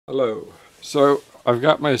Hello. So I've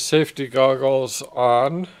got my safety goggles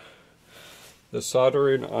on. The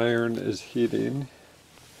soldering iron is heating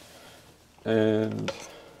and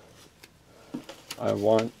I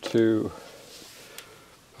want to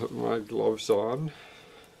put my gloves on.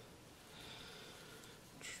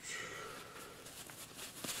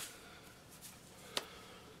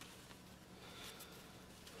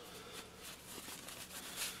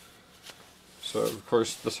 So of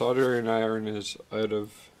course the soldering iron is out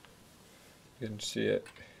of, you can see it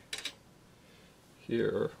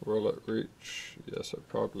here. Will it reach? Yes, it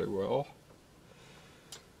probably will.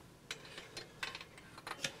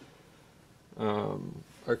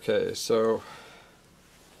 Okay, so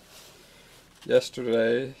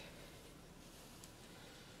yesterday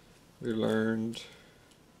we learned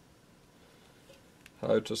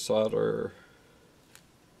how to solder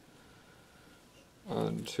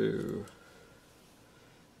onto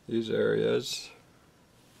these areas.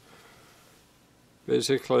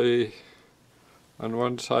 Basically, on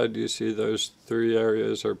one side you see those three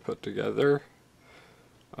areas are put together.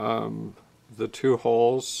 The two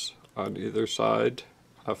holes on either side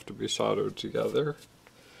have to be soldered together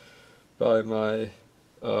by my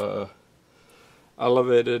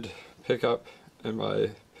elevated pickup and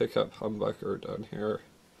my pickup humbucker down here.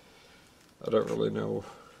 I don't really know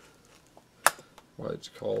why it's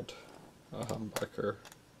called a humbucker,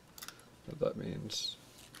 what that means.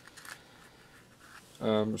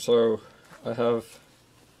 So I have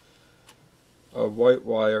a white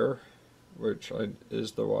wire, which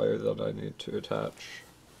is the wire that I need to attach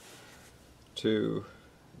to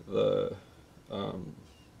the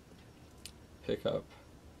pickup,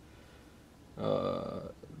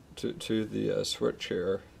 to the switch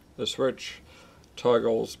here. The switch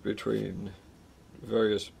toggles between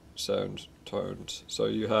various sound tones. So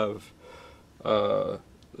you have the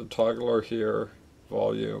toggler here,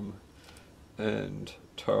 volume and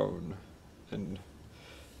tone, and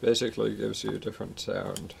basically gives you a different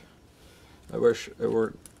sound. I wish it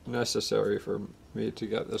weren't necessary for me to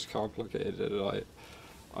get this complicated.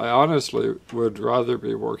 I honestly would rather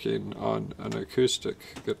be working on an acoustic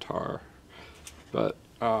guitar, but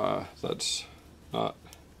that's not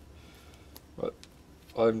what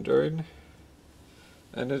I'm doing.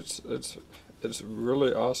 And it's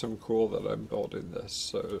really awesome, cool that I'm building this,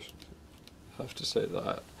 so I have to say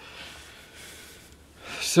that.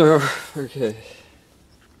 So, okay.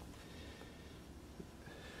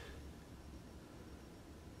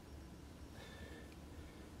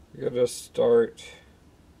 You're gonna start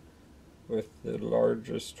with the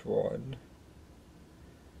largest one.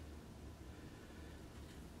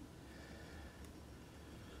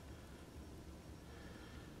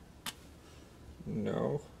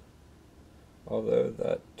 No, although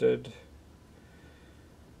that did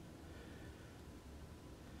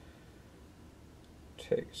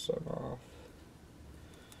take some off.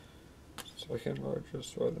 Second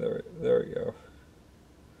largest one, there we go.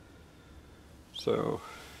 So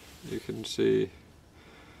you can see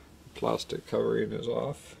the plastic covering is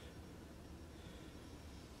off.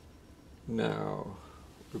 Now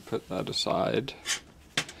we put that aside.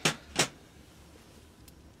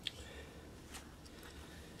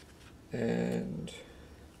 And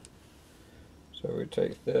so we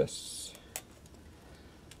take this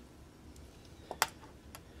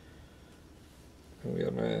and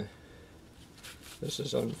we're gonna, this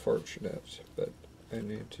is unfortunate, but I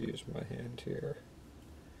need to use my hand here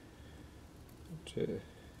to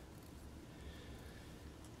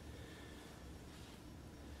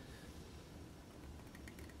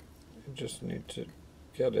I just need to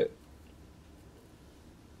get it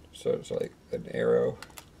so it's like an arrow.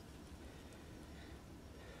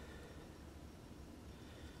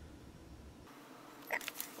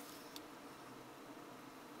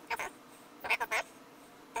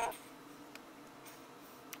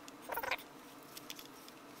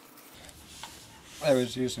 I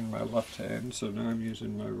was using my left hand, so now I'm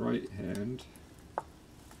using my right hand.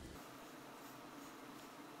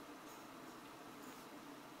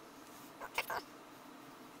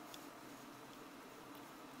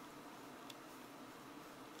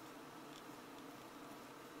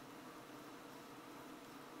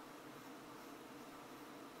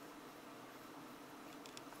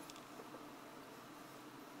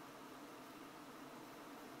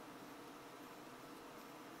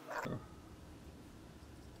 So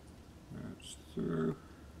that's through.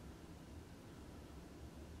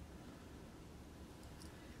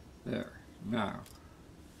 There. Now.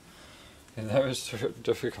 And that was sort of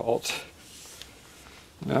difficult.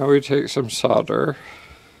 Now we take some solder.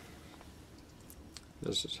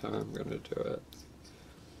 This is how I'm going to do it.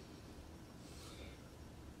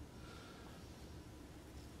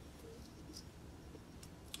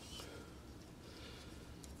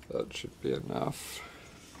 that should be enough.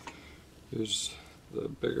 Use the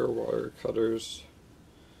bigger wire cutters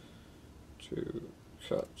to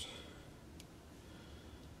cut.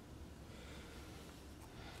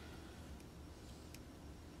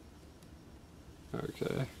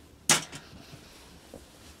 Okay.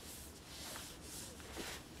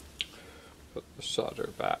 Put the solder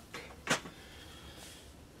back.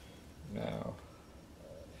 Now,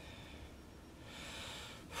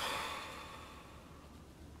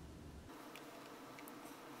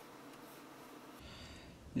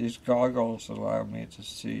 these goggles allow me to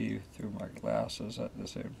see through my glasses at the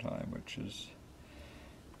same time, which is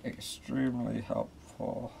extremely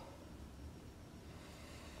helpful.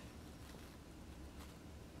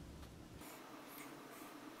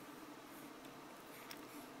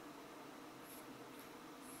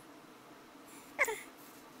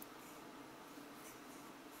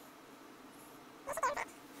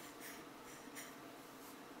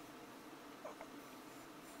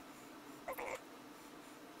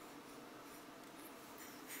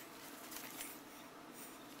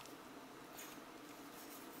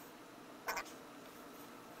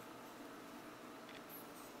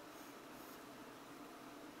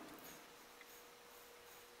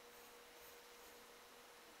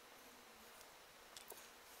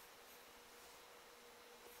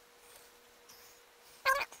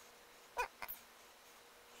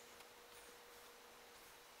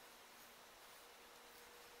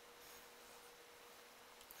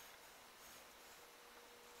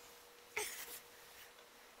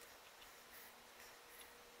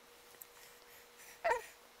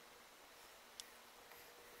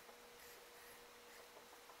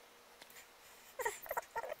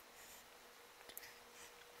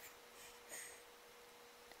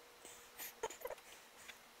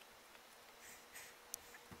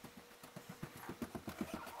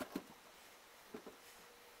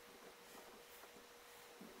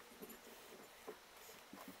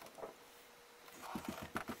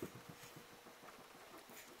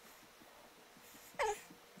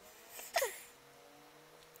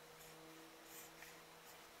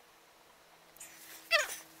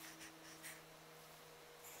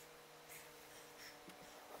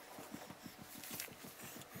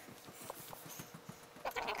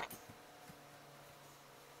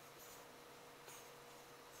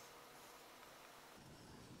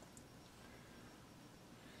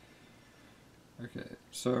 Okay,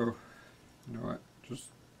 so, you know what, just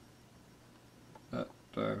that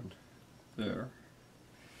down there.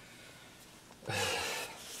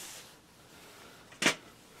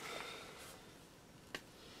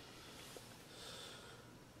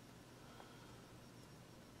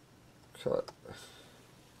 Cut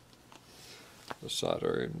the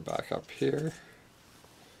soldering back up here.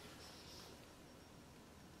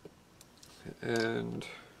 And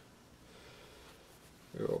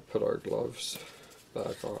we will put our gloves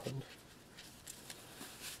back on.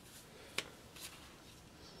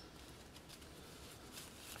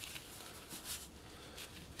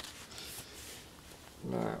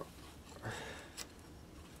 Now,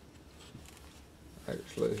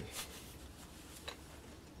 actually,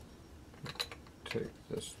 take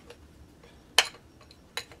this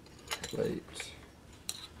plate .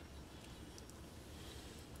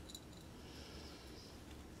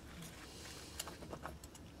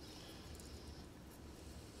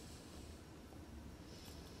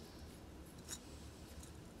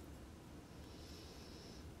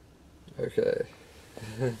 Okay.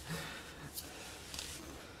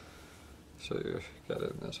 So you got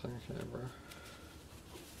in this on camera.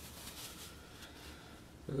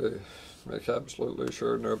 Make absolutely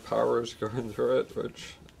sure no power is going through it,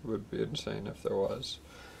 which would be insane if there was.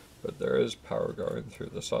 But there is power going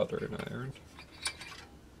through the soldering iron.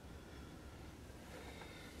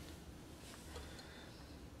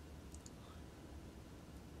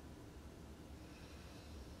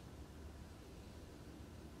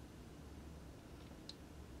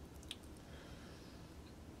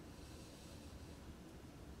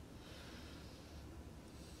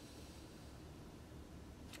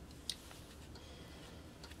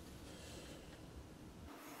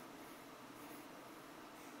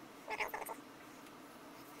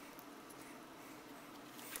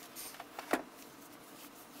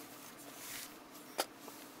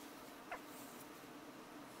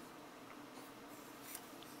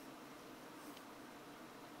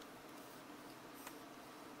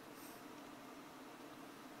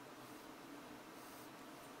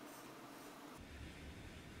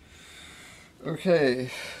 Okay.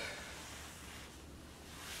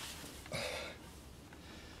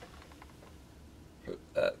 Put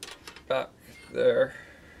that back there.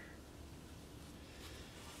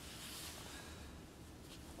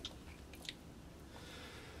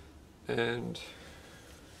 and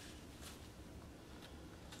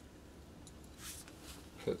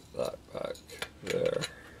put that back there.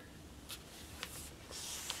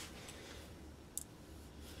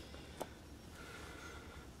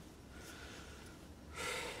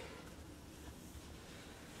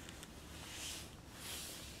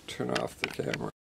 Turn off the camera.